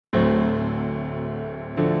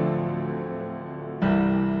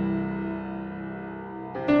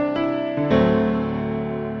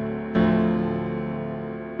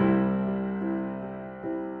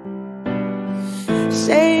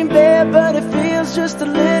same bed, but it feels just a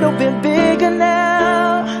little bit bigger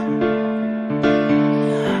now.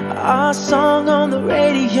 Our song on the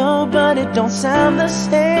radio, but it don't sound the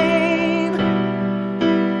same.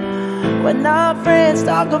 When our friends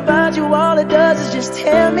talk about you, all it does is just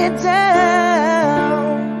tear me down.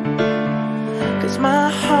 'Cause my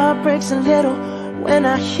heart breaks a little when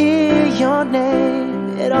I hear your name.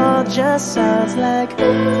 It all just sounds like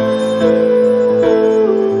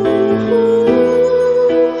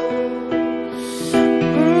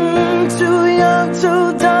too young, too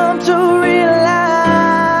dumb to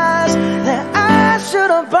realize that I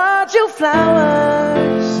should have bought you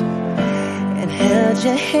flowers and held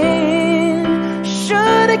your hand.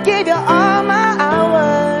 Should have gave you all my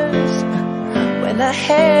hours when I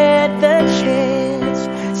had the chance.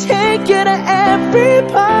 Take you to every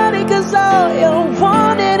party, 'cause all you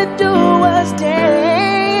wanted to do was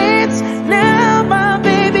dance. Now my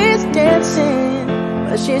baby's dancing,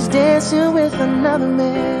 but she's dancing with another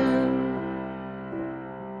man.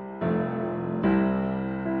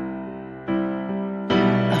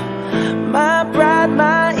 My pride,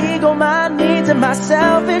 my ego, my needs, and my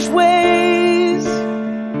selfish ways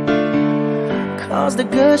caused a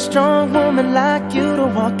good, strong woman like you to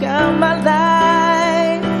walk out my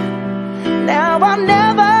life. Now I'll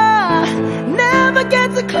never get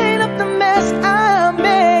to clean up the mess I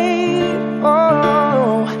made.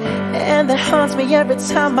 Oh, and that haunts me every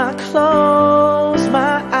time I close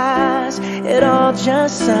my eyes. It all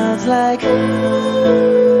just sounds like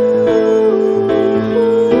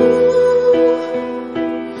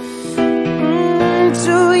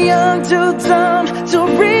too young, too dumb to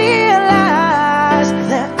realize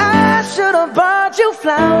that I should have bought you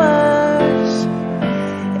flowers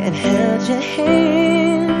and held your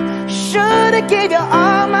hand. Should've gave you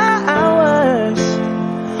all my hours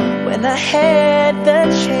when I had the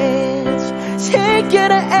chance. Take you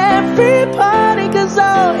to every party, 'cause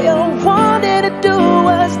all you wanted to do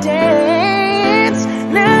was dance.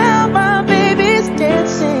 Now my baby's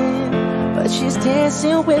dancing, but she's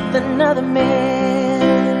dancing with another man.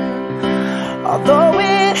 Although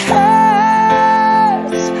it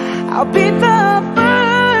hurts, I'll be the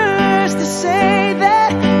first to say that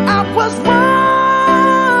I was wrong.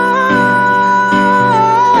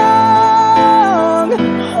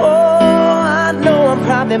 Oh, I know I'm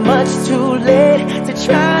probably much too late to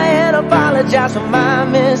try and apologize for my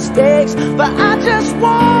mistakes, but I just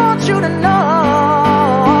want you to know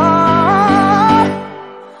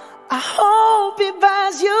I hope he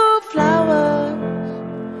buys you flowers,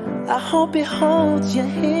 I hope he holds your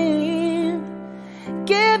hand,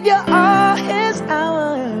 give you all his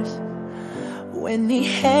hours when he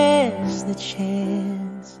has the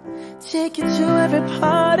chance. Take you to every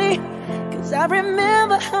party, 'cause I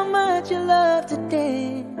remember how much you love to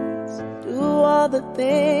dance. Do all the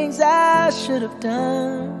things I should have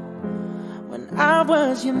done when I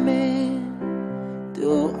was your man.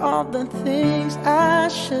 Do all the things I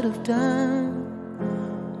should have done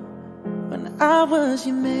when I was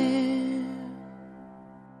your man.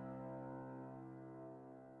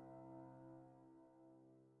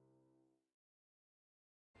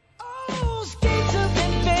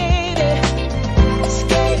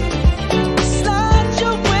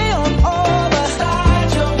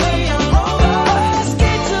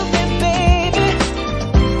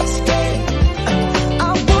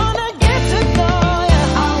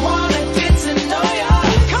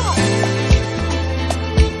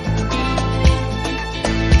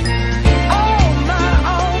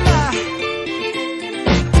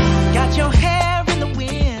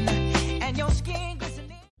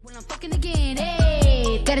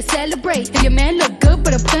 Celebrate. Your man look good,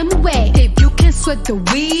 but I put him away. If you can sweat the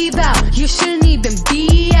weave out, you shouldn't even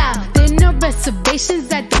be out. There no reservations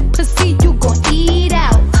at the pussy, you gon' eat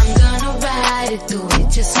out. I'm gonna ride it through